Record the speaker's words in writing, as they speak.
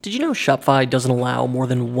Did you know Shopify doesn't allow more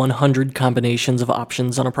than 100 combinations of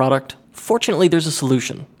options on a product? Fortunately, there's a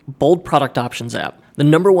solution. Bold Product Options app, the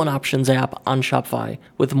 #1 options app on Shopify,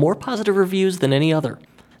 with more positive reviews than any other.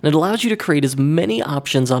 And it allows you to create as many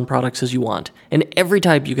options on products as you want, in every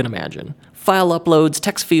type you can imagine. File uploads,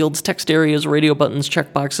 text fields, text areas, radio buttons,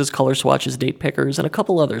 checkboxes, color swatches, date pickers, and a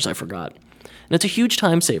couple others I forgot. And it's a huge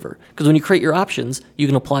time saver, because when you create your options, you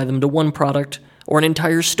can apply them to one product, or an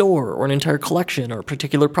entire store, or an entire collection, or a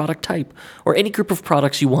particular product type, or any group of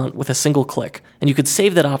products you want with a single click, and you could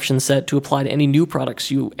save that option set to apply to any new products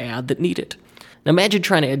you add that need it. Now imagine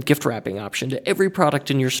trying to add gift wrapping option to every product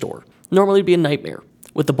in your store. Normally it'd be a nightmare.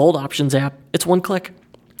 With the Bold Options app, it's one click.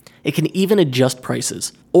 It can even adjust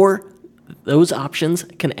prices, or those options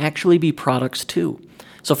can actually be products too.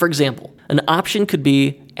 So for example, an option could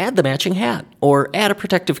be add the matching hat or add a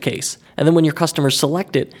protective case. And then when your customers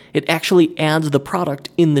select it, it actually adds the product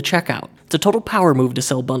in the checkout. It's a total power move to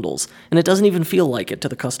sell bundles, and it doesn't even feel like it to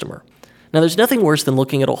the customer. Now there's nothing worse than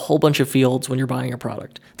looking at a whole bunch of fields when you're buying a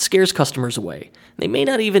product. It scares customers away. They may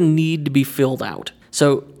not even need to be filled out.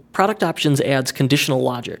 So Product Options adds conditional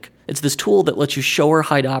logic. It's this tool that lets you show or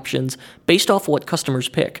hide options based off what customers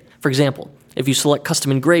pick. For example, if you select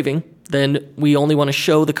custom engraving, then we only want to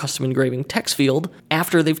show the custom engraving text field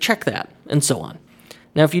after they've checked that, and so on.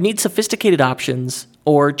 Now, if you need sophisticated options,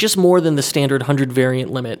 or just more than the standard 100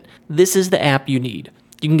 variant limit, this is the app you need.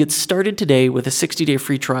 You can get started today with a 60-day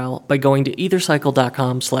free trial by going to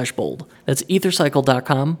ethercycle.com/bold. That's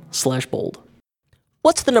ethercycle.com/bold.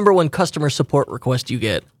 What's the #1 customer support request you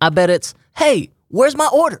get? I bet it's, hey, where's my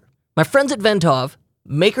order? My friends at Ventov,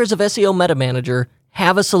 makers of SEO Meta Manager,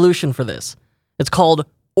 have a solution for this. It's called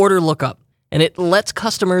Order Lookup, and it lets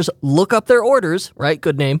customers look up their orders, right,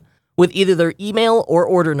 good name, with either their email or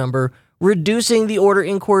order number, reducing the order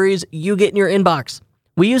inquiries you get in your inbox.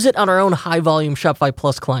 We use it on our own high-volume Shopify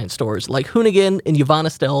Plus client stores, like Hoonigan and Yvonne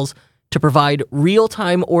Estelle's, to provide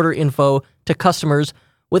real-time order info to customers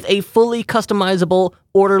with a fully customizable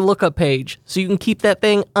order lookup page, so you can keep that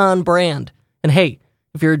thing on brand. And hey,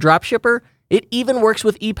 if you're a dropshipper, it even works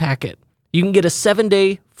with ePacket. You can get a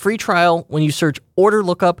 7-day free trial when you search Order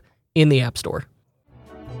Lookup in the App Store.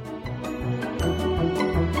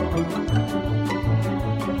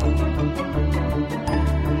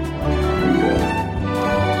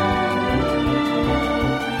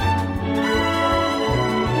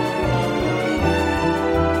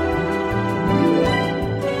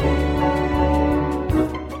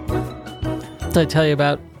 Did I tell you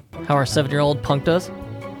about how our 7-year-old punked us?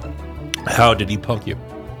 How did he punk you?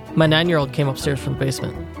 My 9-year-old came upstairs from the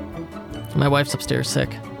basement. My wife's upstairs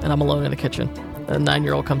sick, and I'm alone in the kitchen. The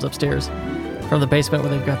 9-year-old comes upstairs from the basement where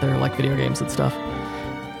they've got their video games and stuff.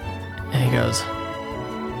 And he goes,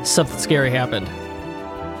 something scary happened.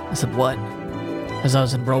 I said, what? As I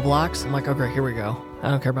was in Roblox. I'm like, okay, here we go. I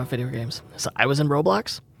don't care about video games. So I was in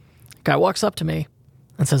Roblox. Guy walks up to me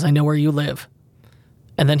and says, I know where you live.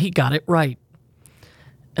 And then he got it right.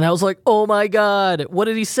 And I was like, oh my God, what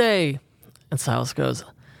did he say? And Silas goes,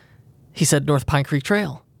 he said North Pine Creek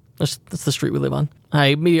Trail. That's the street we live on.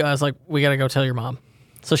 I was like, we got to go tell your mom.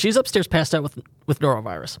 So she's upstairs passed out with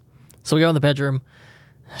norovirus. So we go in the bedroom.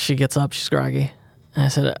 She gets up. She's groggy. And I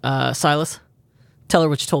said, Silas, tell her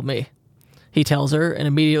what you told me. He tells her, and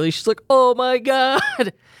immediately she's like, oh my God.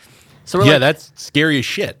 So we're that's scary as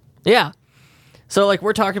shit. Yeah. So we're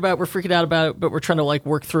freaking out about it, but we're trying to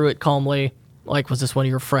work through it calmly. Was this one of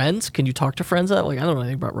your friends? Can you talk to friends? I don't know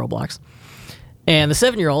anything about Roblox. And the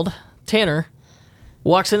 7-year-old, Tanner,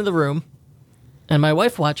 walks into the room, and my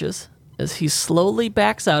wife watches as he slowly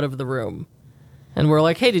backs out of the room. And we're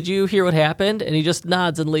like, hey, did you hear what happened? And he just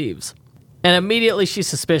nods and leaves. And immediately she's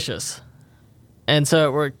suspicious. And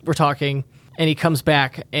so we're talking, and he comes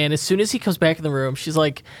back. And as soon as he comes back in the room, she's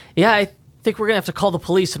like, yeah, I think we're going to have to call the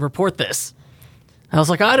police and report this. I was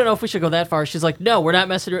like, I don't know if we should go that far. She's like, no, we're not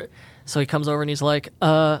messing around. So he comes over and he's like,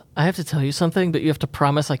 I have to tell you something, but you have to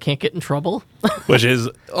promise I can't get in trouble. Which is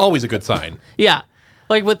always a good sign. Yeah.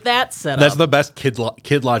 With that setup. That's the best kid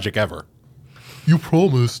logic ever. You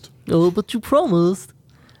promised. Oh, but you promised.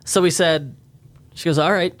 So he said, she goes,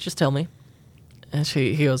 all right, just tell me. And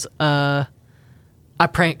he goes, I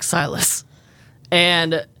pranked Silas.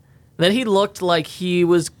 And then he looked like he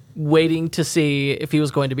was waiting to see if he was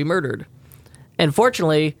going to be murdered. And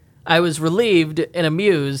fortunately, I was relieved and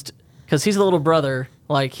amused because he's a little brother.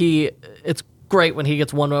 It's great when he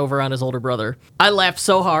gets one over on his older brother. I laughed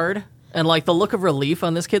so hard, and the look of relief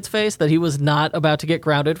on this kid's face that he was not about to get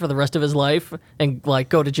grounded for the rest of his life and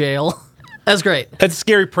go to jail. That's great. That's a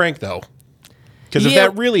scary prank, though. Because if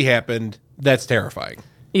that really happened, that's terrifying.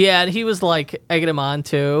 Yeah, and he was egging him on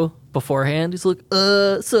too. beforehand. He's like,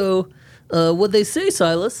 what'd they say,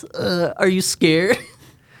 Silas? Are you scared?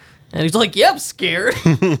 And he's like, yeah, I'm scared.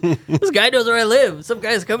 This guy knows where I live. Some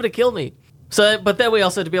guy's coming to kill me. So, but then we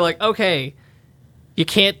also had to be like, okay, you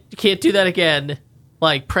can't do that again.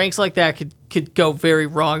 Like, pranks like that could go very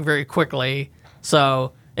wrong very quickly.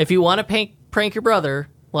 So if you want to prank your brother,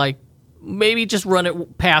 like, maybe just run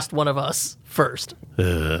it past one of us first.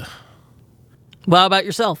 Well, how about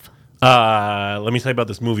yourself? Let me tell you about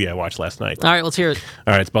this movie I watched last night. All right, let's hear it.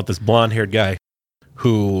 All right, it's about this blonde-haired guy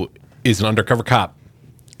who is an undercover cop,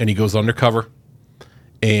 and he goes undercover,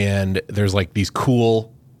 and there's like these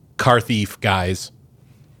cool car thief guys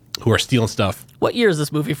who are stealing stuff. What year is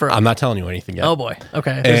this movie from? I'm not telling you anything yet. Oh, boy.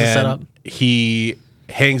 Okay, here's the setup. He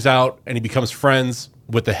hangs out, and he becomes friends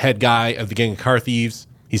with the head guy of the gang of car thieves.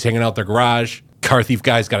 He's hanging out at their garage. Car thief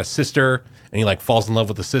guy's got a sister, and he like falls in love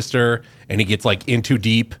with the sister, and he gets like in too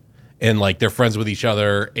deep, and like they're friends with each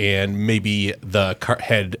other, and maybe the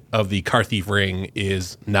head of the car thief ring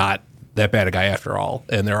is not that bad a guy after all,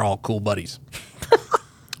 and they're all cool buddies.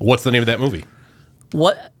 What's the name of that movie?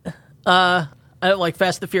 What? I don't like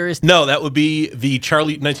Fast and the Furious. No, that would be the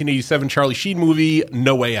 1987 Charlie Sheen movie,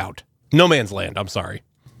 No Way Out. No Man's Land, I'm sorry.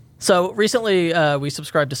 So recently we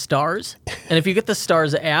subscribed to Stars, and if you get the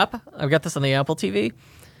Stars app, I've got this on the Apple TV,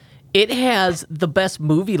 it has the best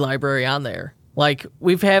movie library on there. Like,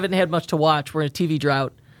 we haven't had much to watch. We're in a TV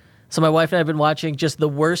drought. So my wife and I have been watching just the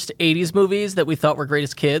worst 80s movies that we thought were great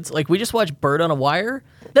as kids. Like, we just watched Bird on a Wire.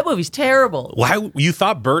 That movie's terrible. Why you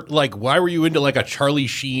thought Bert? Like, why were you into like a Charlie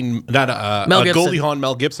Sheen, not a Goldie Hawn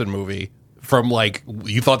Mel Gibson movie? From like,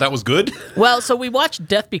 you thought that was good? Well, so we watched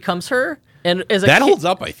Death Becomes Her, and that holds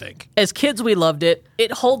up, I think. As kids, we loved it.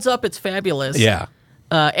 It holds up. It's fabulous. Yeah.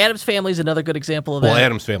 Addams Family is another good example of that. Well,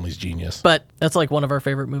 Addams Family's genius. But that's like one of our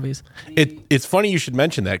favorite movies. It's funny you should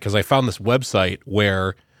mention that because I found this website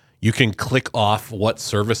where you can click off what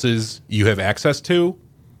services you have access to,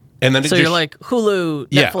 and then you're like Hulu,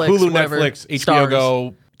 Netflix, Hulu, whatever, Netflix, HBO Stars.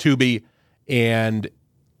 Go, Tubi, and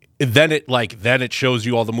then it shows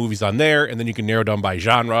you all the movies on there, and then you can narrow down by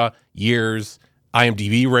genre, years,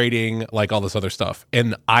 IMDb rating, like all this other stuff.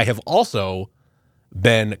 And I have also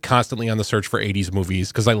been constantly on the search for 80s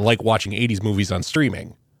movies because I like watching 80s movies on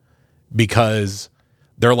streaming because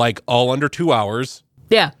they're like all under 2 hours.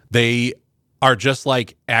 Yeah, they are just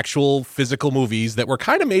like actual physical movies that were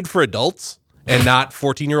kind of made for adults and not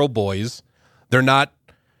 14-year-old boys. They're not,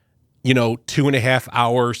 2.5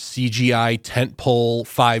 hour CGI tentpole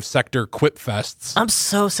 5-sector quip fests. I'm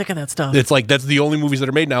so sick of that stuff. It's like, that's the only movies that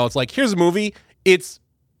are made now. It's like, here's a movie. It's,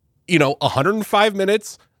 105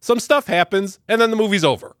 minutes. Some stuff happens and then the movie's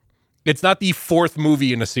over. It's not the fourth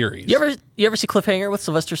movie in a series. You ever see Cliffhanger with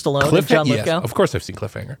Sylvester Stallone and John Lithgow? Yes, of course I've seen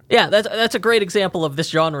Cliffhanger. Yeah, that's a great example of this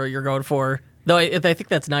genre you're going for. Though I think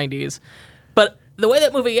that's 90s. But the way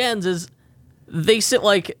that movie ends is they sit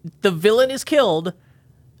like the villain is killed,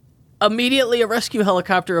 immediately a rescue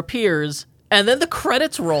helicopter appears, and then the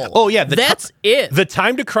credits roll. Oh yeah, that's it. The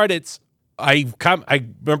time to credits. I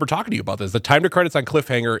remember talking to you about this. The time to credits on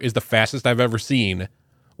Cliffhanger is the fastest I've ever seen.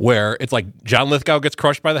 Where it's like John Lithgow gets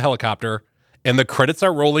crushed by the helicopter, and the credits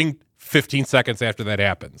are rolling 15 seconds after that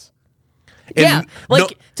happens. And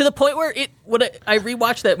to the point where when I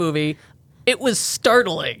rewatched that movie, it was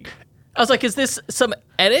startling. I was like, is this some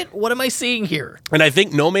edit? What am I seeing here? And I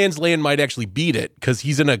think No Man's Land might actually beat it because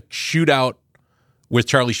he's in a shootout with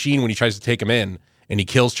Charlie Sheen when he tries to take him in, and he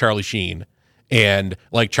kills Charlie Sheen. And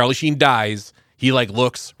like Charlie Sheen dies, he like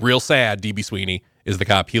looks real sad. DB Sweeney is the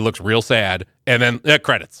cop. He looks real sad, and then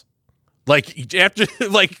credits. Like after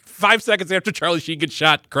 5 seconds after Charlie Sheen gets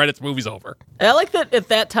shot, credits, movie's over. And I like that at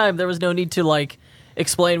that time there was no need to like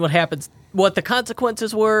explain what happens, what the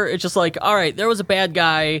consequences were. It's just like, all right, there was a bad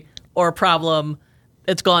guy or a problem.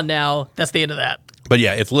 It's gone now. That's the end of that. But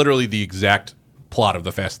yeah, it's literally the exact plot of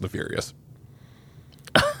the Fast and the Furious.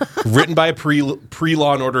 Written by pre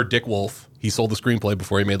Law and Order Dick Wolf. He sold the screenplay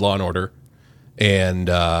before he made Law and Order. And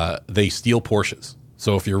they steal Porsches.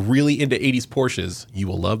 So if you're really into 80s Porsches, you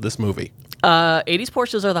will love this movie. 80s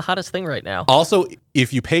Porsches are the hottest thing right now. Also,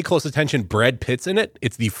 if you pay close attention, Brad Pitt's in it.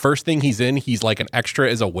 It's the first thing he's in. He's like an extra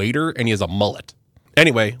as a waiter, and he has a mullet.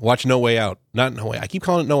 Anyway, watch No Way Out. Not No Way. I keep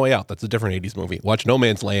calling it No Way Out. That's a different 80s movie. Watch No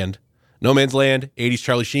Man's Land. No Man's Land, 80s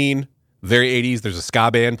Charlie Sheen. Very 80s. There's a ska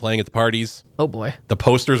band playing at the parties. Oh, boy. The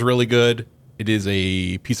poster's really good. It is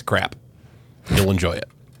a piece of crap. You'll enjoy it.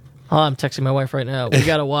 Oh, I'm texting my wife right now. We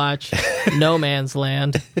got to watch No Man's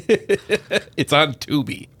Land. It's on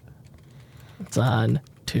Tubi. It's on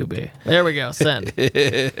Tubi. There we go. Send.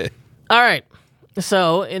 All right.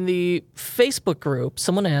 So in the Facebook group,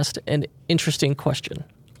 someone asked an interesting question.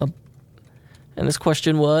 And this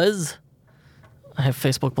question was, I have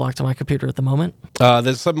Facebook blocked on my computer at the moment.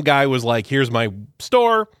 There's some guy was like, here's my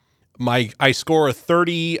store. I score a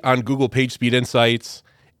 30 on Google PageSpeed Insights,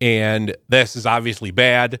 and this is obviously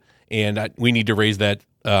bad, and we need to raise that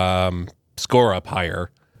score up higher.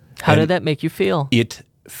 How did that make you feel? It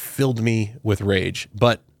filled me with rage.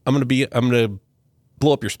 But I'm gonna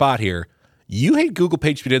blow up your spot here. You hate Google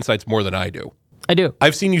PageSpeed Insights more than I do. I do.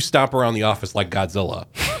 I've seen you stomp around the office like Godzilla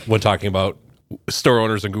when talking about store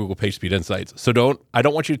owners and Google PageSpeed Insights. So I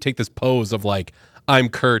don't want you to take this pose of like, I'm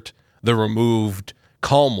Kurt, the removed,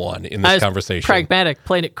 calm one in this conversation. Pragmatic,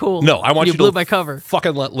 playing it cool. No, I want you to blew my cover.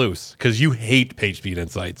 Fucking let loose because you hate PageSpeed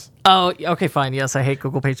Insights. Oh, okay, fine. Yes, I hate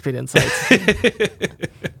Google PageSpeed Insights.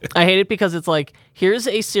 I hate it because it's like, here's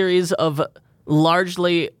a series of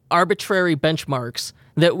largely arbitrary benchmarks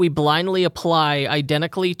that we blindly apply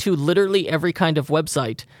identically to literally every kind of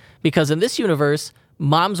website. Because in this universe,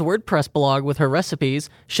 Mom's WordPress blog with her recipes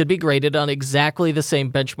should be graded on exactly the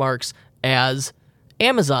same benchmarks as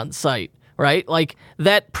Amazon's site, right? Like,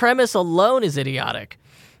 that premise alone is idiotic.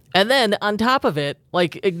 And then on top of it,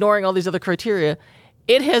 like ignoring all these other criteria,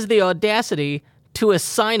 it has the audacity to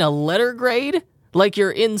assign a letter grade like you're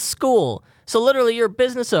in school. So literally you're a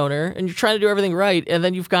business owner and you're trying to do everything right, and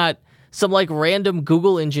then you've got some like random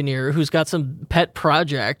Google engineer who's got some pet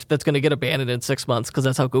project that's going to get abandoned in 6 months because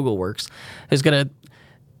that's how Google works, who's going to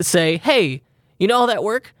say, hey, you know all that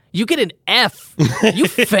work? You get an F. You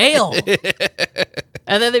fail.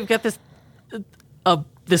 And then they've got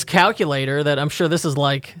this calculator that I'm sure this is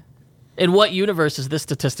like, in what universe is this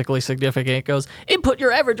statistically significant? It goes, input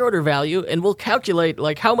your average order value and we'll calculate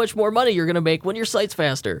like how much more money you're going to make when your site's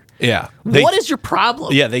faster. Yeah. What is your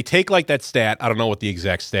problem? Yeah, they take like that stat. I don't know what the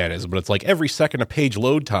exact stat is, but it's like every second a page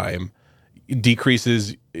load time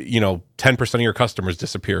decreases, 10% of your customers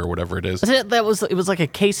disappear or whatever it is. It was like a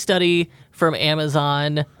case study from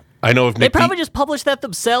Amazon. I know if they probably just published that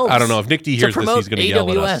themselves. I don't know if Nick D hears this, he's going to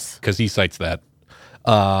yell at us because he cites that.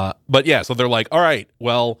 But yeah, so they're like, all right,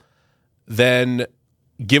 well, then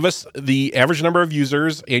give us the average number of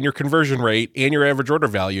users and your conversion rate and your average order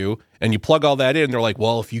value, and you plug all that in. They're like,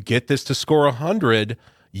 well, if you get this to score 100,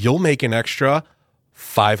 you'll make an extra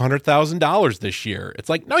 $500,000 this year. It's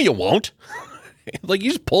like, no, you won't. Like,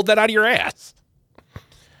 you just pulled that out of your ass.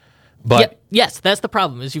 But yes, that's the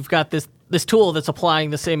problem. Is you've got this tool that's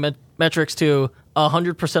applying the same metrics to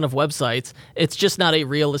 100% of websites. It's just not a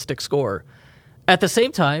realistic score. At the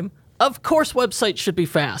same time, of course, websites should be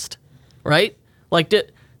fast. Right? Like,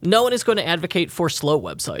 no one is going to advocate for slow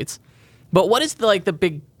websites. But what is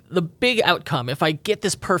the big outcome if I get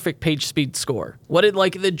this perfect page speed score? What did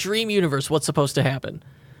the dream universe? What's supposed to happen?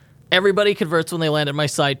 Everybody converts when they land at my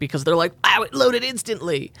site because they're like, wow, it loaded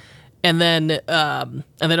instantly, and then they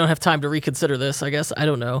don't have time to reconsider this. I guess I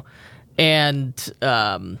don't know, and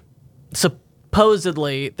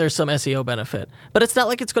supposedly there's some SEO benefit, but it's not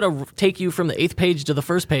like it's going to take you from the 8th page to the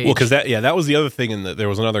first page. Well, because that was the other thing. There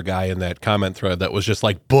was another guy in that comment thread that was just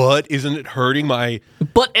like, but isn't it hurting my...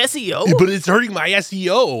 But SEO? But it's hurting my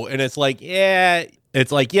SEO. And it's like, yeah.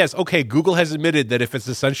 It's like, yes, okay, Google has admitted that if it's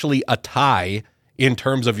essentially a tie in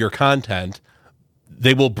terms of your content,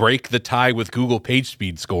 they will break the tie with Google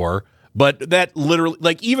PageSpeed score. But that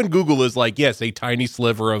literally, even Google is like, yes, a tiny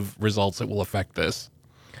sliver of results that will affect this.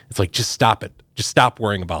 It's like, just stop it. Just stop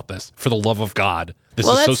worrying about this. For the love of God. This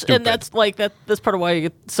is so stupid. And that's part of why I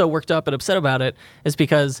get so worked up and upset about it, is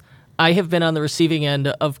because I have been on the receiving end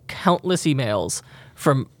of countless emails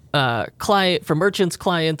from merchants,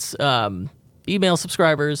 clients, email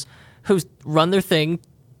subscribers who run their thing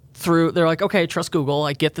through. They're like, okay, I trust Google.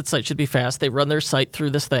 I get that site should be fast. They run their site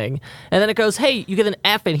through this thing, and then it goes, hey, you get an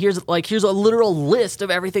F, and here's a literal list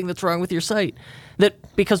of everything that's wrong with your site. That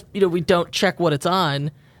because we don't check what it's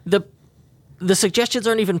on. The suggestions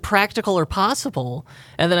aren't even practical or possible,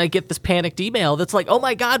 and then I get this panicked email that's like, oh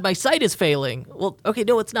my God, my site is failing. Well, okay,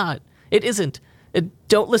 no, it's not. It isn't.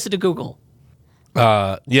 Don't listen to Google.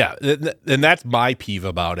 Yeah, and that's my peeve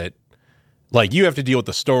about it. Like, you have to deal with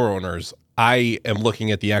the store owners. I am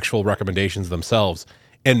looking at the actual recommendations themselves,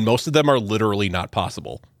 and most of them are literally not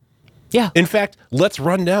possible. Yeah. In fact, let's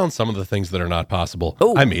run down some of the things that are not possible.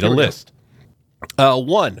 Oh, I made a list.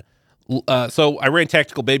 One. So I ran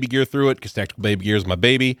Tactical Baby Gear through it because Tactical Baby Gear is my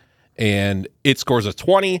baby, and it scores a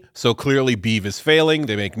 20. So clearly Beeve is failing.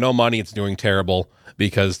 They make no money. It's doing terrible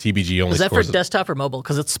because TBG only. Is that for desktop or mobile?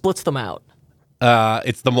 Because it splits them out.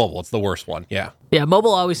 It's the mobile. It's the worst one. Yeah. Yeah.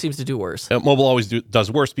 Mobile always seems to do worse. Mobile always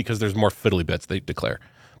does worse because there's more fiddly bits they declare.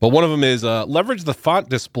 But one of them is leverage the font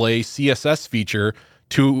display CSS feature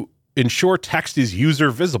to ensure text is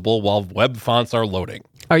user visible while web fonts are loading.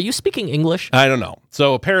 Are you speaking English? I don't know.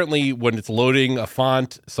 So apparently when it's loading a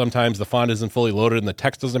font, sometimes the font isn't fully loaded and the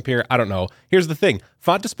text doesn't appear. I don't know. Here's the thing.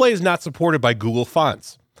 Font display is not supported by Google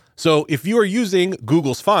Fonts. So if you are using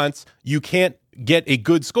Google's fonts, you can't get a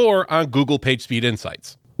good score on Google PageSpeed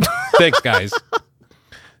Insights. Thanks, guys.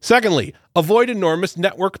 Secondly, avoid enormous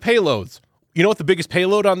network payloads. You know what the biggest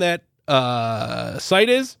payload on that site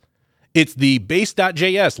is? It's the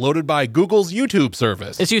base.js loaded by Google's YouTube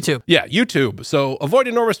service. It's YouTube. Yeah, YouTube. So avoid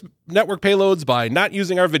enormous network payloads by not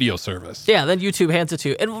using our video service. Yeah, then YouTube hands it to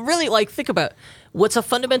you. And really, think about what's a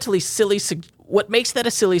fundamentally silly... what makes that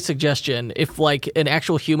a silly suggestion if, an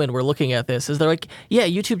actual human were looking at this is they're like, yeah,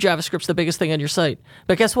 YouTube JavaScript's the biggest thing on your site.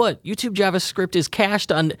 But guess what? YouTube JavaScript is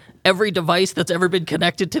cached on every device that's ever been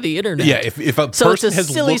connected to the internet. Yeah, if a person so it's a has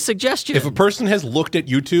silly suggestion. If a person has looked at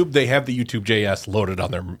YouTube, they have the YouTube JS loaded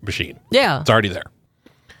on their machine. Yeah. It's already there.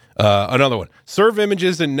 Another one. Serve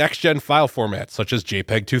images in next-gen file formats, such as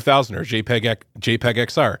JPEG 2000 or JPEG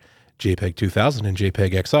XR. JPEG 2000 and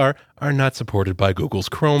JPEG XR are not supported by Google's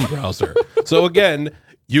Chrome browser. So again,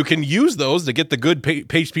 you can use those to get the good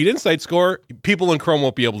PageSpeed Insight score. People in Chrome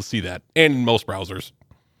won't be able to see that, and in most browsers.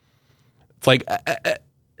 It's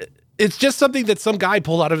it's just something that some guy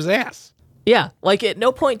pulled out of his ass. Yeah, at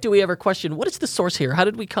no point do we ever question, what is the source here? How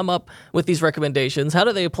did we come up with these recommendations? How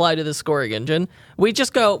do they apply to the scoring engine? We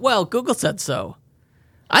just go, well, Google said so.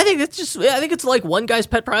 I think it's like one guy's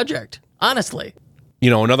pet project, honestly.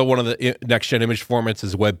 Another one of the next-gen image formats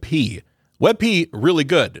is WebP. WebP, really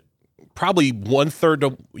good. Probably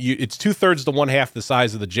it's 2/3 to 1/2 the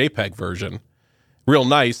size of the JPEG version. Real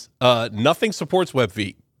nice. Nothing supports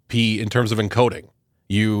WebP in terms of encoding.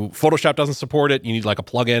 Photoshop doesn't support it. You need a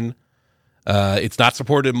plugin. It's not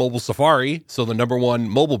supported in mobile Safari, so the number one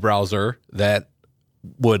mobile browser that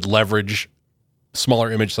would leverage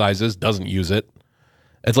smaller image sizes doesn't use it.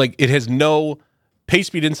 It's it has no...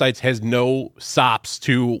 PageSpeed Insights has no SOPs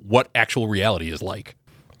to what actual reality is like.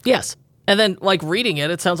 Yes. And then, reading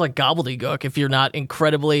it sounds like gobbledygook if you're not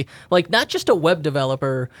incredibly, not just a web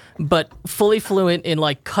developer, but fully fluent in,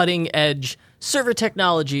 cutting-edge server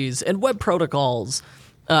technologies and web protocols.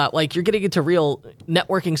 You're getting into real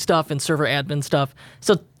networking stuff and server admin stuff.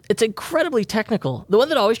 So it's incredibly technical. The one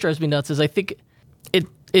that always drives me nuts is I think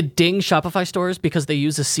it dings Shopify stores because they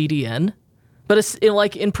use a CDN. But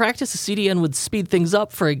in practice, a CDN would speed things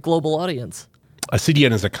up for a global audience. A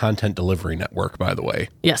CDN is a content delivery network, by the way.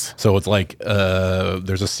 Yes. So it's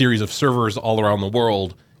there's a series of servers all around the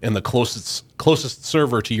world, and the closest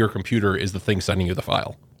server to your computer is the thing sending you the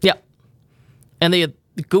file. Yeah. And the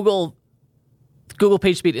Google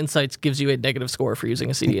PageSpeed Insights gives you a negative score for using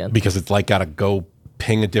a CDN. Because it's got to go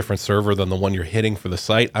ping a different server than the one you're hitting for the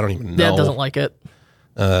site. I don't even know. Yeah, it doesn't like it.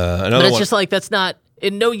 But it's just that's not...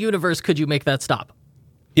 In no universe could you make that stop.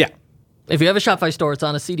 Yeah. If you have a Shopify store, it's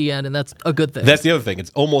on a CDN, and that's a good thing. That's the other thing.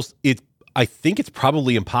 I think it's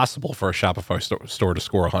probably impossible for a Shopify store to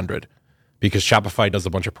score 100 because Shopify does a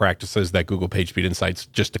bunch of practices that Google PageSpeed Insights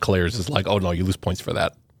just declares as oh, no, you lose points for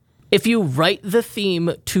that. If you write the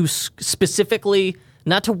theme to specifically,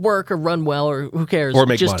 not to work or run well or who cares, or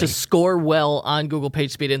make just money. To score well on Google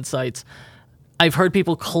PageSpeed Insights, I've heard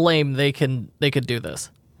people claim they could do this.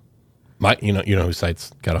 You know whose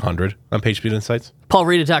site's got 100 on PageSpeed Insights?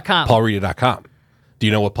 PaulRita.com. PaulRita.com. Do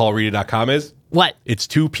you know what PaulRita.com is? What? It's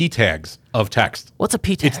 2 P tags of text. What's a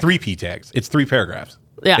P tag? It's 3 P tags. It's 3 paragraphs.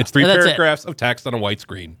 Yeah, it's 3 paragraphs of text on a white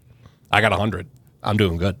screen. I got 100. I'm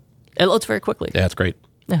doing good. It loads very quickly. Yeah, it's great.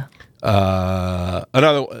 Yeah. All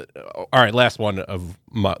right, last one of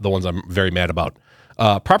the ones I'm very mad about.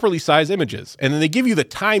 Properly sized images. And then they give you the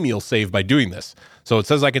time you'll save by doing this. So it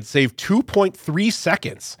says I could save 2.3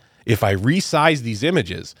 seconds if I resize these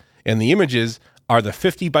images. And the images are the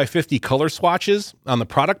 50 by 50 color swatches on the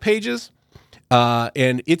product pages.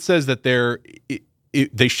 And it says that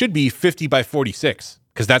they should be 50 by 46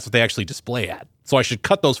 because that's what they actually display at. So I should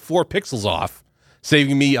cut those 4 pixels off,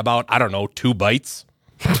 saving me about, 2 bytes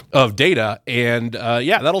of data. And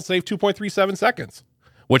that'll save 2.37 seconds,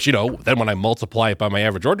 which, then when I multiply it by my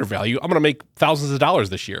average order value, I'm going to make thousands of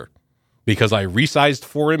dollars this year because I resized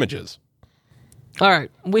 4 images. All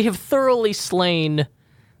right. We have thoroughly slain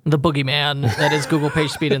the boogeyman that is Google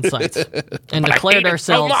PageSpeed Insights and declared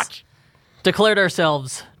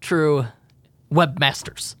ourselves true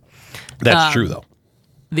webmasters. That's true, though.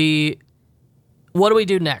 What do we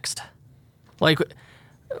do next? The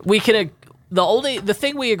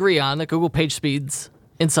thing we agree on that Google PageSpeed's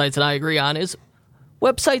Insights and I agree on is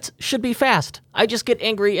websites should be fast. I just get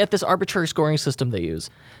angry at this arbitrary scoring system they use.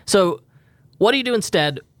 So what do you do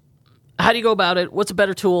instead? How do you go about it? What's a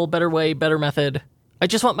better tool, better way, better method? I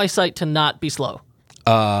just want my site to not be slow.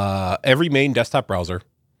 Every main desktop browser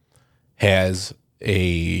has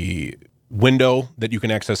a window that you can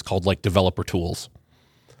access called like developer tools.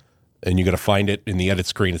 And you got to find it in the edit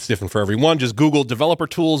screen. It's different for everyone. Just Google developer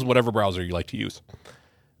tools, whatever browser you like to use.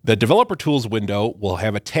 The developer tools window will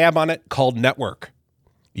have a tab on it called network.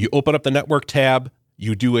 You open up the network tab,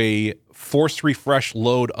 you do a force refresh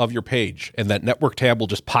load of your page, and that network tab will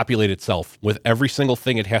just populate itself with every single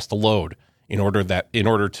thing it has to load in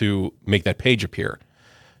order to make that page appear.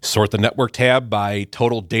 Sort the network tab by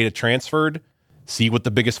total data transferred, see what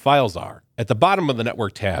the biggest files are. At the bottom of the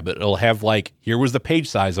network tab, it'll have like, here was the page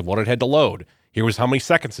size of what it had to load. Here was how many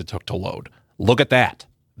seconds it took to load. Look at that.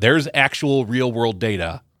 There's actual real world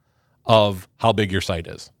data of how big your site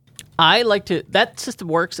is. I like to, that system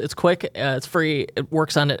works. It's quick. It's free. It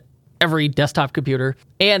works on every desktop computer,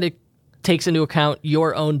 and it takes into account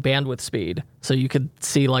your own bandwidth speed. So you could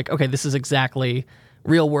see like, okay, this is exactly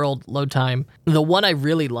real world load time. The one I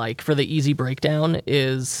really like for the easy breakdown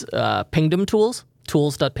is Pingdom Tools,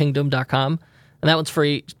 tools.pingdom.com. And that one's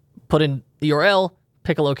free. Put in the URL,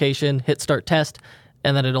 pick a location, hit start test,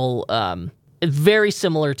 and then it'll, it's very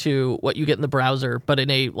similar to what you get in the browser, but in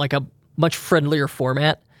a much friendlier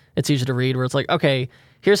format. It's easier to read, where it's like, okay,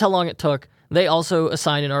 here's how long it took. They also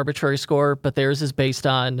assign an arbitrary score, but theirs is based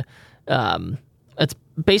on it's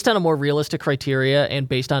based on a more realistic criteria and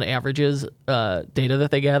based on averages data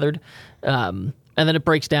that they gathered. And then it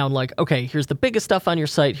breaks down like, okay, here's the biggest stuff on your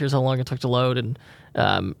site. Here's how long it took to load.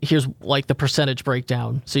 And here's like the percentage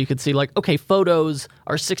breakdown. So you can see like, okay, photos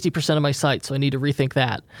are 60% of my site, so I need to rethink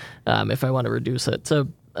that if I want to reduce it. So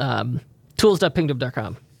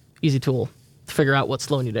tools.pingdom.com. Easy tool to figure out what's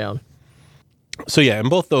slowing you down. So yeah, and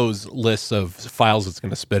both those lists of files it's going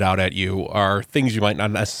to spit out at you are things you might not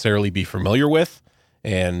necessarily be familiar with,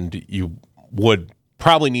 and you would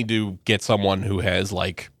probably need to get someone who has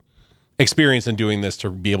like experience in doing this to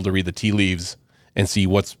be able to read the tea leaves and see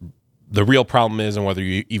what's the real problem is and whether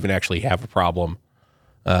you even actually have a problem.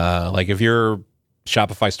 Like if your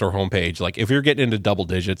Shopify store homepage, like if you're getting into double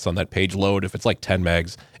digits on that page load, if it's like 10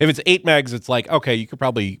 megs, if it's 8 megs, it's like, okay, you could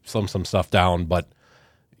probably slim some stuff down, but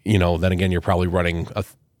you know, then again, you're probably running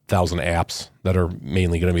 1,000 apps that are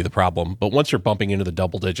mainly going to be the problem. But once you're bumping into the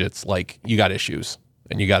double digits, like you got issues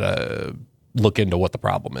and you got to look into what the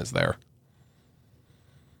problem is there.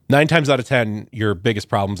 9 times out of 10, your biggest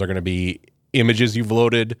problems are going to be images you've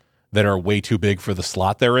loaded that are way too big for the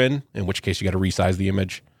slot they're in which case you got to resize the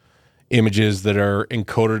image. Images that are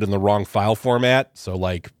encoded in the wrong file format. So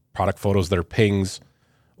like product photos that are pings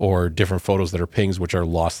or different photos that are pings, which are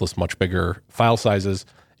lossless, much bigger file sizes.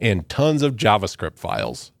 And tons of JavaScript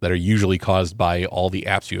files that are usually caused by all the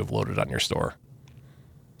apps you have loaded on your store.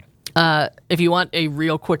 If you want a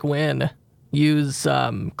real quick win, use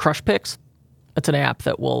CrushPix. It's an app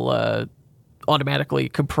that will automatically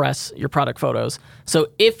compress your product photos. So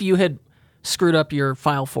if you had screwed up your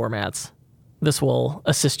file formats, this will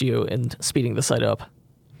assist you in speeding the site up.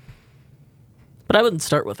 But I wouldn't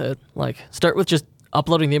start with it. Like, start with just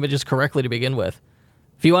uploading the images correctly to begin with.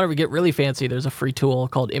 If you want to get really fancy, there's a free tool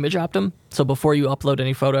called Image Optim. So before you upload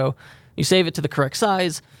any photo, you save it to the correct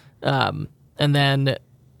size, and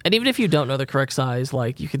even if you don't know the correct size,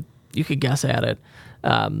 like you could guess at it,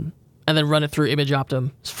 and then run it through Image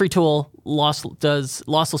Optim. It's a free tool. Does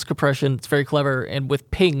lossless compression. It's very clever, and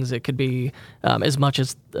with pings, it could be as much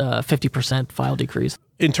as 50% file decrease.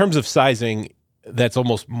 In terms of sizing, that's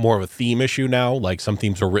almost more of a theme issue now. Like some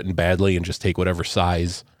themes are written badly and just take whatever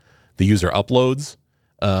size the user uploads.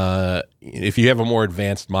 If you have a more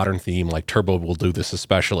advanced modern theme, like Turbo will do this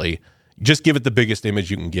especially, just give it the biggest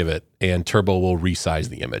image you can give it, and Turbo will resize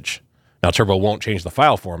the image. Now, Turbo won't change the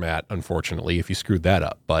file format, unfortunately, if you screwed that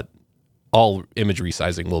up, but all image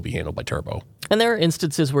resizing will be handled by Turbo. And there are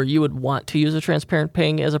instances where you would want to use a transparent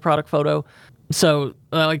ping as a product photo. So,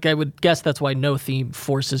 I would guess that's why no theme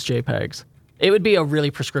forces JPEGs. It would be a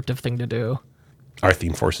really prescriptive thing to do. Our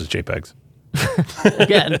theme forces JPEGs.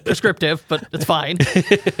 Again, prescriptive, but it's fine.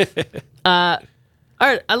 All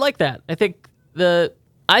right, I like that. I think the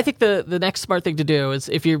next smart thing to do is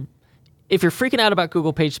if you're freaking out about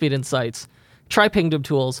Google PageSpeed Insights, try Pingdom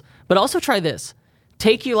Tools, but also try this.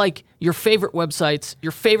 Take your favorite websites,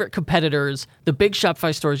 your favorite competitors, the big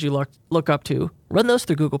Shopify stores you look up to, run those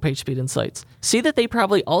through Google PageSpeed Insights. See that they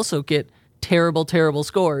probably also get terrible, terrible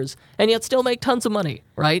scores and yet still make tons of money,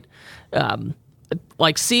 right?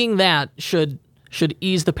 Seeing that should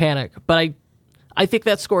ease the panic. But I think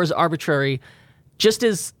that score is arbitrary. Just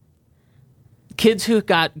as kids who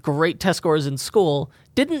got great test scores in school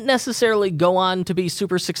didn't necessarily go on to be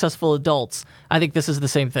super successful adults, I think this is the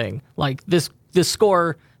same thing. Like this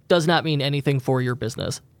score does not mean anything for your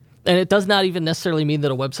business. And it does not even necessarily mean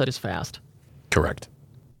that a website is fast. Correct.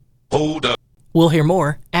 Hold up. We'll hear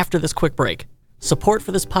more after this quick break. Support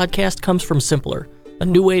for this podcast comes from Simpler, a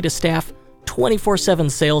new way to staff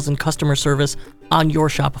 24/7 sales and customer service on your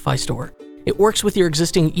Shopify store. It works with your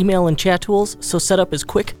existing email and chat tools, so setup is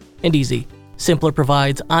quick and easy. Simpler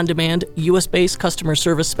provides on-demand, US-based customer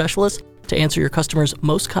service specialists to answer your customers'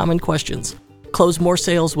 most common questions. Close more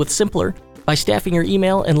sales with Simpler by staffing your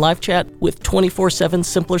email and live chat with 24/7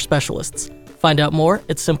 Simpler specialists. Find out more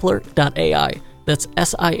at simpler.ai. That's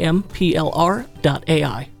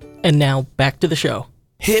simpler.ai. And now, back to the show.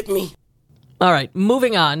 Hit me. All right,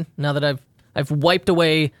 moving on, now that I've wiped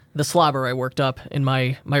away the slobber I worked up in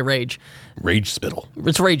my rage. Rage spittle.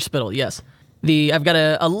 It's rage spittle, yes. I've got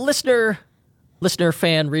a listener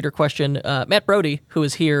fan reader question. Matt Brody, who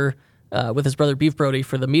is here with his brother Beef Brody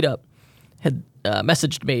for the meetup, had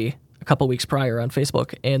messaged me a couple weeks prior on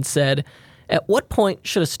Facebook and said, at what point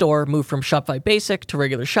should a store move from Shopify Basic to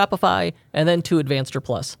regular Shopify and then to Advanced or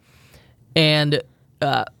Plus? And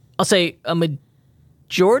I'll say a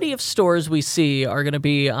majority of stores we see are going to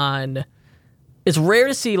be on... It's rare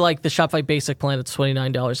to see like the Shopify Basic plan that's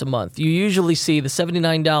 $29 a month. You usually see the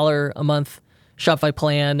 $79 a month Shopify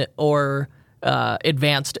plan or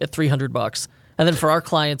Advanced at $300. And then for our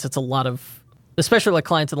clients, it's a lot of, especially like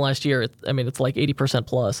clients in the last year, it's like 80%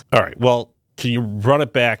 plus. All right. Well, can you run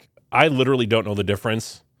it back? I literally don't know the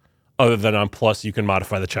difference other than on Plus you can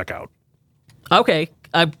modify the checkout. Okay.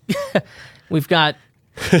 We've got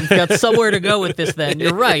somewhere to go with this then.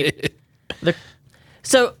 You're right.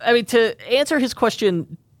 So, to answer his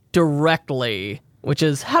question directly, which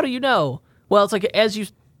is, how do you know? Well, it's like as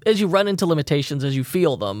you run into limitations, as you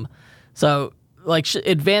feel them. So, like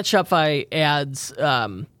advanced Shopify adds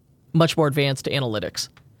much more advanced analytics,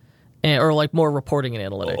 or like more reporting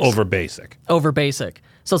and analytics over basic.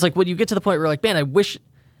 So it's like when you get to the point where you're like, man, I wish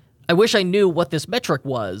I knew what this metric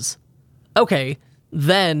was. Okay,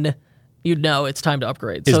 then you'd know it's time to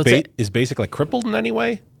upgrade. Is basic like crippled in any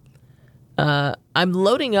way? I'm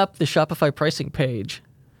loading up the Shopify pricing page,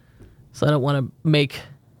 so I don't want to make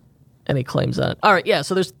any claims on it. All right, yeah,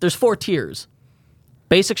 so there's 4 tiers.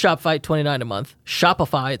 Basic Shopify at $29 a month,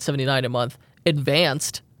 Shopify at $79 a month,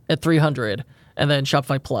 Advanced at $300, and then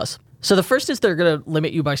Shopify Plus. So the first is they're going to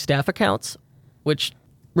limit you by staff accounts, which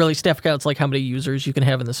really staff accounts like how many users you can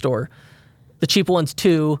have in the store. The cheap one's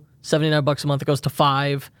 2, $79 a month. It goes to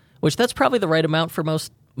 5, which that's probably the right amount for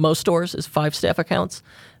most stores is 5 staff accounts.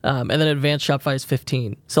 And then Advanced Shopify is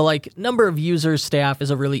 15. So like number of users, staff is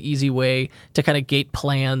a really easy way to kind of gate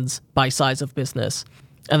plans by size of business.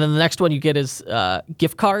 And then the next one you get is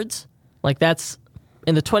gift cards. Like that's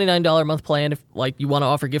in the $29 a month plan. If like you want to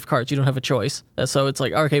offer gift cards, you don't have a choice. So it's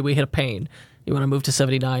like, okay, we hit a pain. You want to move to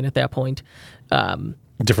 $79 at that point.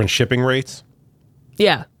 Different shipping rates?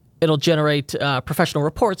 Yeah. It'll generate professional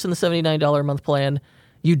reports in the $79 a month plan.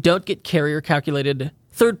 You don't get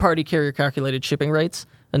third-party carrier calculated shipping rates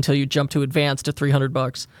until you jump to Advanced at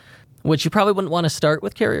 $300, which you probably wouldn't want to start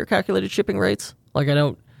with carrier calculated shipping rates. Like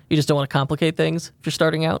you just don't want to complicate things if you're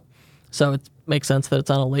starting out. So it makes sense that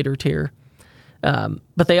it's on a later tier.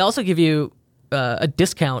 But they also give you a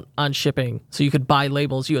discount on shipping. So you could buy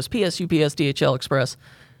labels USPS, UPS, DHL, Express,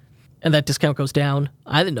 and that discount goes down.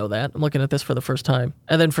 I didn't know that. I'm looking at this for the first time.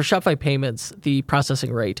 And then for Shopify payments, the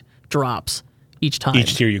processing rate drops each time.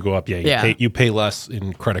 Each tier you go up, you pay less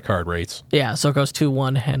in credit card rates. Yeah, so it goes to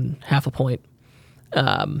 1 and half a point.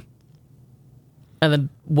 And then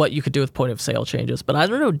what you could do with point of sale changes. But I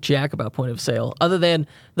don't know jack about point of sale, other than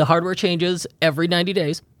the hardware changes every 90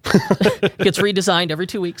 days. Gets redesigned every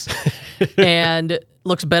 2 weeks. And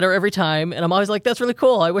looks better every time. And I'm always like, that's really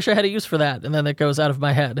cool. I wish I had a use for that. And then it goes out of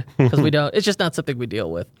my head because it's just not something we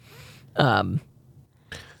deal with.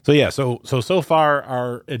 So far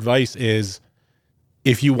our advice is,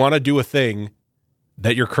 if you want to do a thing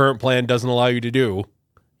that your current plan doesn't allow you to do,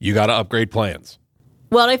 you got to upgrade plans.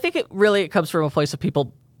 Well, and I think it comes from a place of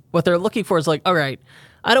people, what they're looking for is like, all right,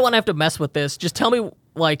 I don't want to have to mess with this. Just tell me,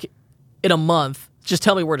 like, in a month, just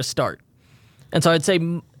tell me where to start. And so I'd say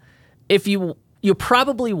if you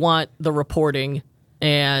probably want the reporting,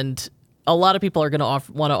 and a lot of people are going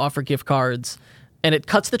to want to offer gift cards, and it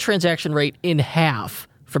cuts the transaction rate in half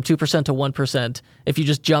from 2% to 1% if you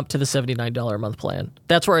just jump to the $79 a month plan.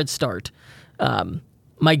 That's where I'd start.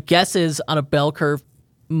 My guess is on a bell curve,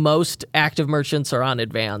 most active merchants are on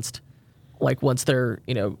Advanced, like once they're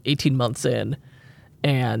 18 months in,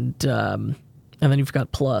 and then you've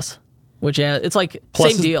got Plus, which it's like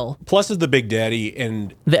same deal. Plus is the big daddy,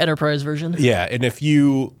 and the enterprise version. Yeah, and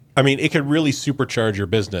it could really supercharge your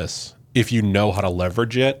business if you know how to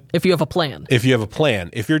leverage it. If you have a plan. If you have a plan.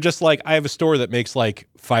 If you're just like, I have a store that makes like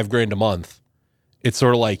 $5,000 a month, it's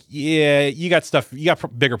sort of like, yeah, you got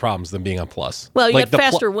bigger problems than being on Plus. Well, you like get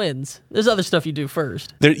faster wins. There's other stuff you do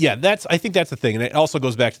first. I think that's the thing. And it also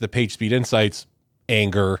goes back to the PageSpeed Insights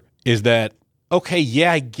anger is that, okay,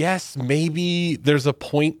 yeah, I guess maybe there's a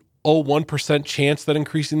 0.01% chance that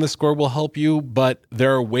increasing the score will help you, but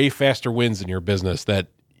there are way faster wins in your business that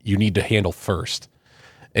you need to handle first.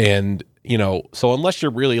 And, so unless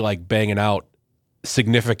you're really like banging out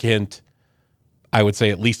significant, I would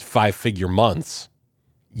say at least 5-figure months,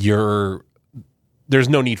 there's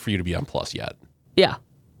no need for you to be on Plus yet. Yeah.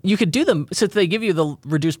 You could do them, since they give you the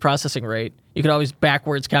reduced processing rate, you could always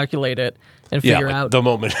backwards calculate it and figure out the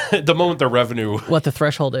moment the revenue, what the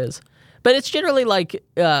threshold is. But it's generally like,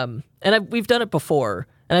 we've done it before,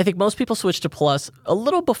 and I think most people switch to Plus a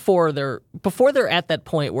little before they're at that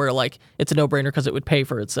point where like it's a no-brainer because it would pay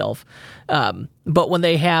for itself. But when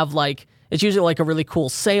they have like, it's usually like a really cool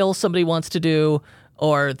sale somebody wants to do,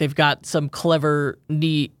 or they've got some clever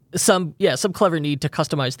need to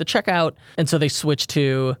customize the checkout, and so they switch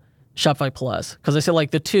to Shopify Plus because they say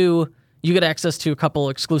like the two, you get access to a couple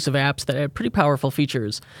exclusive apps that have pretty powerful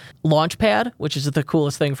features. Launchpad, which is the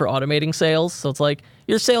coolest thing for automating sales. So it's like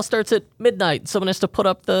your sale starts at midnight. Someone has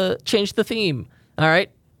to change the theme. All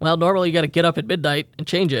right. Well, normally you got to get up at midnight and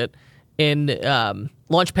change it. In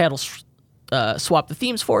Launchpad will swap the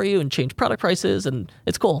themes for you and change product prices, and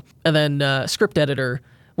it's cool. And then Script Editor,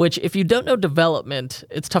 which if you don't know development,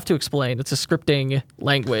 it's tough to explain. It's a scripting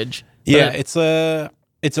language. Yeah, it's a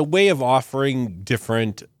way of offering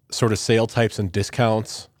different sort of sale types and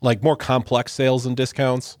discounts, like more complex sales and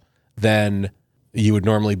discounts than you would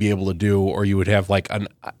normally be able to do, or you would have like an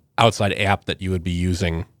outside app that you would be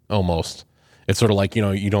using almost. It's sort of like,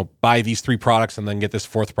 buy these 3 products and then get this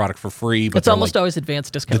 4th product for free. But it's almost always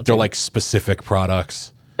advanced discounting. They're like specific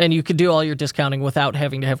products. And you can do all your discounting without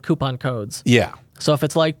having to have coupon codes. Yeah. So if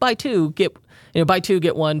it's like buy two, get one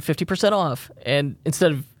 50% off, and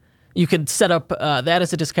instead of, you could set up that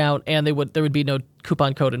as a discount, and there would be no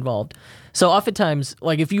coupon code involved. So oftentimes,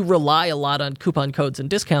 like if you rely a lot on coupon codes and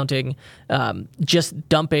discounting, just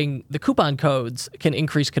dumping the coupon codes can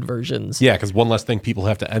increase conversions. Yeah, because one less thing people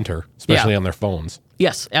have to enter, especially on their phones.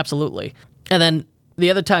 Yes, absolutely. And then the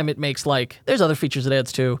other time it makes there's other features it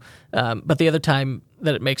adds too, but the other time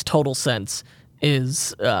that it makes total sense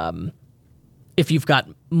is if you've got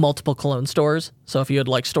multiple cologne stores. So if you had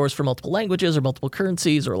like stores for multiple languages or multiple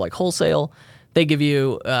currencies or like wholesale, they give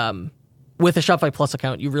you, with a Shopify Plus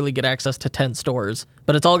account, you really get access to 10 stores,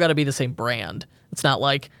 but it's all got to be the same brand. It's not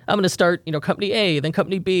like I'm going to start, company A, then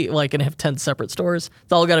company B, and have 10 separate stores.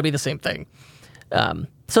 It's all got to be the same thing.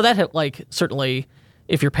 So that certainly,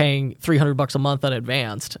 if you're paying $300 a month on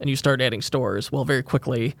advanced and you start adding stores, well, very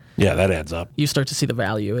quickly, yeah, that adds up. You start to see the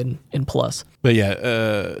value in Plus. But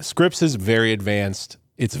yeah, Scripts is very advanced.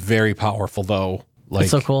 It's very powerful, though.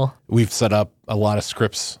 It's so cool. We've set up a lot of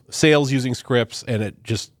Scripts sales using Scripts, and it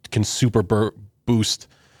just can super boost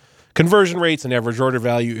conversion rates and average order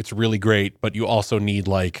value. It's really great, but you also need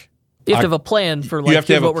you have to have a plan for you have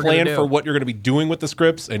to have a plan for what you're going to be doing with the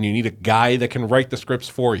scripts, and you need a guy that can write the scripts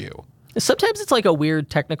for you. Sometimes it's like a weird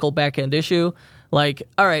technical back-end issue. Like,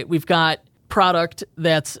 all right, we've got product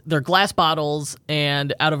they're glass bottles,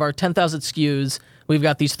 and out of our 10,000 SKUs, we've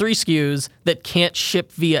got these 3 SKUs that can't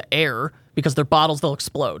ship via air because they're bottles, they'll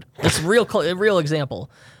explode. It's a real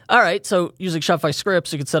example. All right, so using Shopify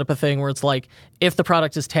scripts, you could set up a thing where it's like, if the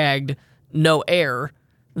product is tagged no air,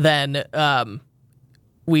 then using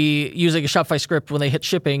a Shopify script, when they hit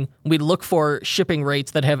shipping, we look for shipping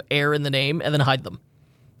rates that have air in the name and then hide them.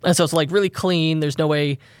 And so it's like really clean. There's no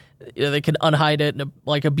way they can unhide it and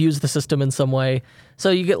like abuse the system in some way. So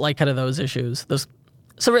you get like kind of those issues.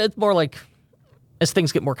 So it's more like as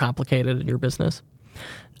things get more complicated in your business.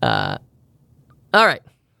 All right.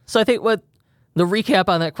 So I think what the recap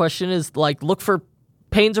on that question is like, look for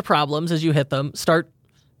pains or problems as you hit them.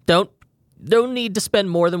 Don't need to spend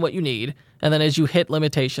more than what you need. And then as you hit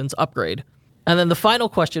limitations, upgrade. And then the final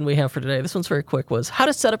question we have for today, this one's very quick, was how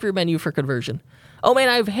to set up your menu for conversion. Oh man,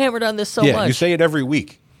 I've hammered on this so much. Yeah, you say it every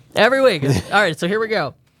week. Every week. All right, so here we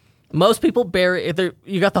go. Most people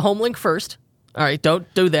you got the home link first. All right,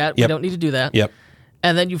 don't do that. Yep. We don't need to do that. Yep.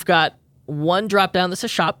 And then you've got one drop down that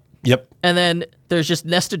says shop. Yep. And then there's just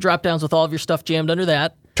nested drop downs with all of your stuff jammed under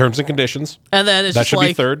that. Terms and conditions. And then it's that just should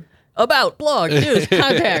be third. About, blog, news,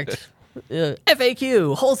 contact,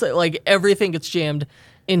 FAQ, wholesale, like everything gets jammed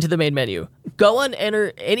into the main menu. Go on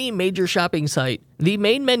any major shopping site. The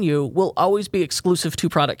main menu will always be exclusive to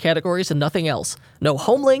product categories and nothing else. No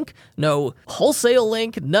home link, no wholesale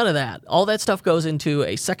link, none of that. All that stuff goes into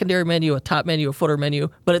a secondary menu, a top menu, a footer menu,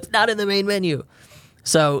 but it's not in the main menu.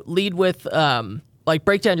 So lead with,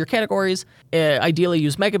 break down your categories. Ideally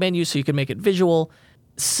use mega menus so you can make it visual.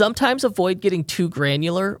 Sometimes avoid getting too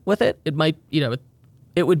granular with it. It might,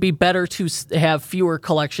 it would be better to have fewer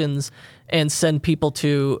collections and send people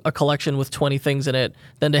to a collection with 20 things in it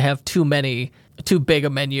than to have too big a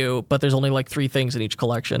menu, but there's only like 3 things in each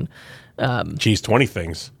collection. 20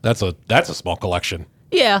 things. That's a small collection.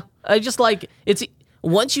 Yeah. I just it's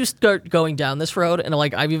once you start going down this road, and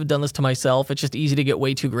I've even done this to myself, it's just easy to get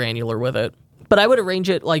way too granular with it. But I would arrange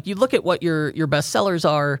it, you look at what your best sellers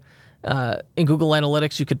are. In Google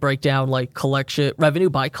Analytics, you could break down collection revenue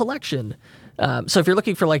by collection. So if you're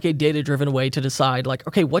looking for a data-driven way to decide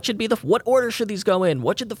okay, what order should these go in?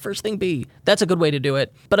 What should the first thing be? That's a good way to do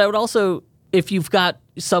it. But I would also, if you've got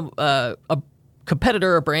a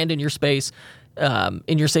competitor, a brand in your space,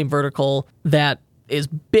 in your same vertical that is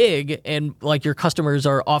big and your customers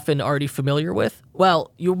are often already familiar with,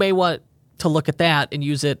 well, you may want to look at that and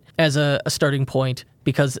use it as a starting point,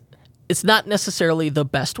 because it's not necessarily the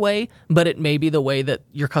best way, but it may be the way that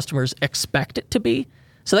your customers expect it to be.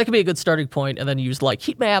 So that could be a good starting point, and then use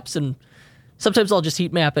heat maps, and sometimes I'll just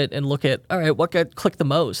heat map it and look at, all right, what got clicked the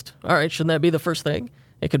most? All right, shouldn't that be the first thing?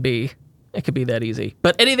 It could be that easy.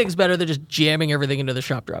 But anything's better than just jamming everything into the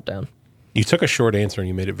shop dropdown. You took a short answer and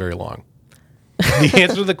you made it very long. The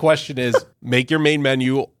answer to the question is make your main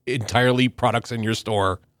menu entirely products in your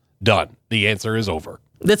store. Done. The answer is over.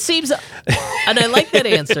 That seems, and I like that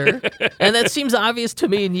answer, and that seems obvious to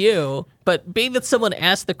me and you, but being that someone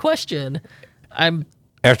asked the question,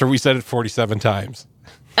 After we said it 47 times.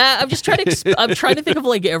 I'm just trying to, I'm trying to think of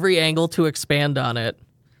every angle to expand on it.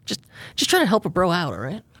 Just trying to help a bro out, all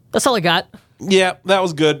right? That's all I got. Yeah, that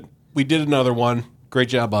was good. We did another one. Great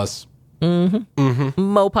job, us.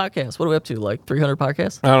 Mo podcast. What are we up to? 300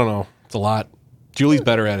 podcasts? I don't know. It's a lot. Julie's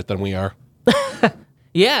better at it than we are.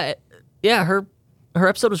 Yeah. Her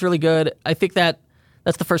episode was really good. I think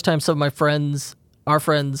that's the first time some of my friends, our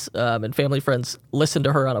friends, and family friends listened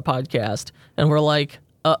to her on a podcast, and we're like,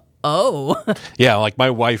 oh. Yeah,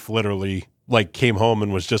 my wife literally came home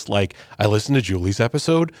and was just like, I listened to Julie's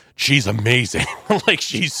episode. She's amazing.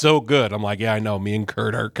 She's so good. I'm like, yeah, I know. Me and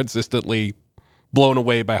Kurt are consistently blown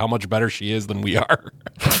away by how much better she is than we are.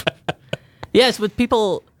 Yes, with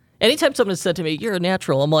people, anytime someone has said to me, you're a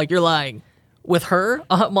natural, I'm like, you're lying. With her,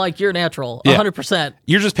 I'm like, you're natural, 100%.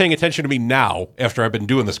 You're just paying attention to me now after I've been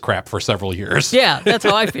doing this crap for several years. Yeah, that's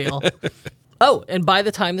how I feel. Oh, and by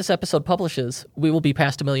the time this episode publishes, we will be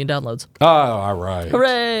past 1 million downloads. Oh, all right.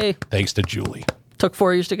 Hooray. Thanks to Julie. Took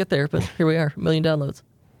 4 years to get there, but here we are, 1 million downloads.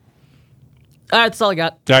 All right, that's all I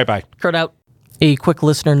got. All right, bye. Kurt out. A quick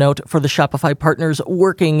listener note for the Shopify partners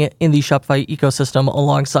working in the Shopify ecosystem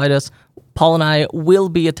alongside us. Paul and I will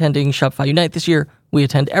be attending Shopify Unite this year. We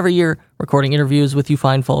attend every year, recording interviews with you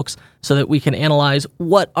fine folks so that we can analyze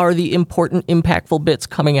what are the important, impactful bits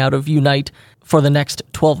coming out of Unite for the next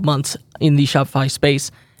 12 months in the Shopify space.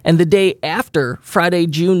 And the day after, Friday,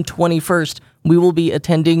 June 21st, we will be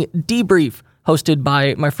attending Debrief, hosted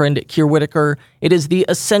by my friend Keir Whitaker. It is the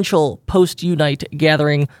essential post-Unite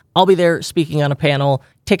gathering. I'll be there speaking on a panel.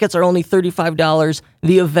 Tickets are only $35.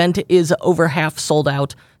 The event is over half sold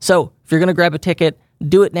out. So if you're going to grab a ticket,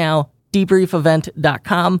 do it now.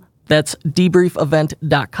 Debriefevent.com. That's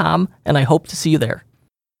debriefevent.com, and I hope to see you there.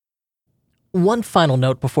 One final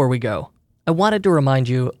note before we go. I wanted to remind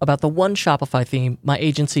you about the one Shopify theme my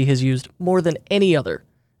agency has used more than any other.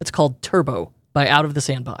 It's called Turbo by Out of the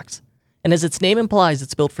Sandbox. And as its name implies,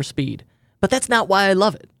 it's built for speed. But that's not why I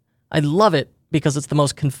love it. I love it because it's the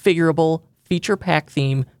most configurable, feature-packed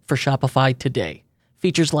theme for Shopify today.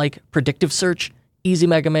 Features like predictive search, easy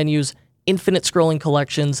mega menus, infinite scrolling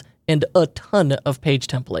collections, and a ton of page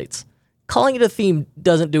templates. Calling it a theme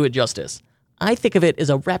doesn't do it justice. I think of it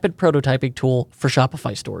as a rapid prototyping tool for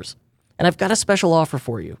Shopify stores. And I've got a special offer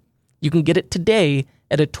for you. You can get it today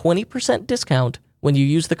at a 20% discount when you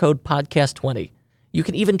use the code podcast20. You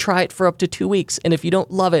can even try it for up to 2 weeks, and if you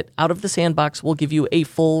don't love it, Out of the Sandbox will give you a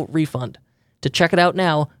full refund. To check it out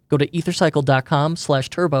now, go to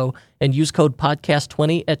ethercycle.com/turbo and use code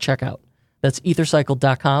podcast20 at checkout. That's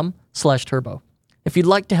ethercycle.com/turbo. If you'd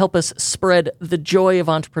like to help us spread the joy of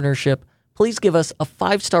entrepreneurship, please give us a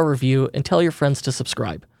 5-star review and tell your friends to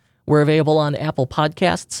subscribe. We're available on Apple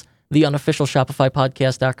Podcasts, the unofficial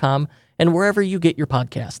ShopifyPodcast.com, and wherever you get your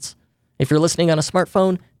podcasts. If you're listening on a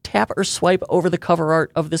smartphone, tap or swipe over the cover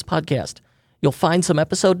art of this podcast. You'll find some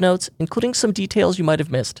episode notes, including some details you might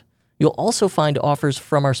have missed. You'll also find offers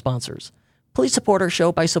from our sponsors. Please support our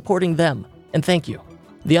show by supporting them, and thank you.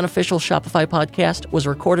 The unofficial Shopify podcast was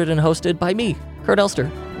recorded and hosted by me, Kurt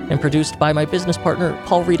Elster, and produced by my business partner,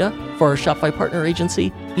 Paul Rita, for our Shopify partner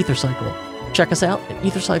agency, EtherCycle. Check us out at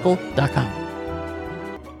ethercycle.com.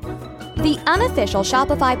 The unofficial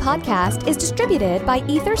Shopify podcast is distributed by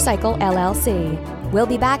EtherCycle LLC. We'll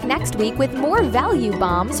be back next week with more value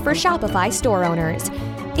bombs for Shopify store owners.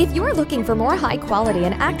 If you're looking for more high-quality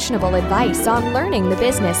and actionable advice on learning the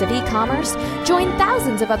business of e-commerce, join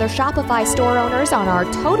thousands of other Shopify store owners on our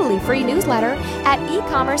totally free newsletter at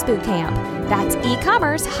e-commerce bootcamp. That's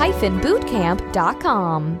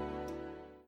e-commerce-bootcamp.com.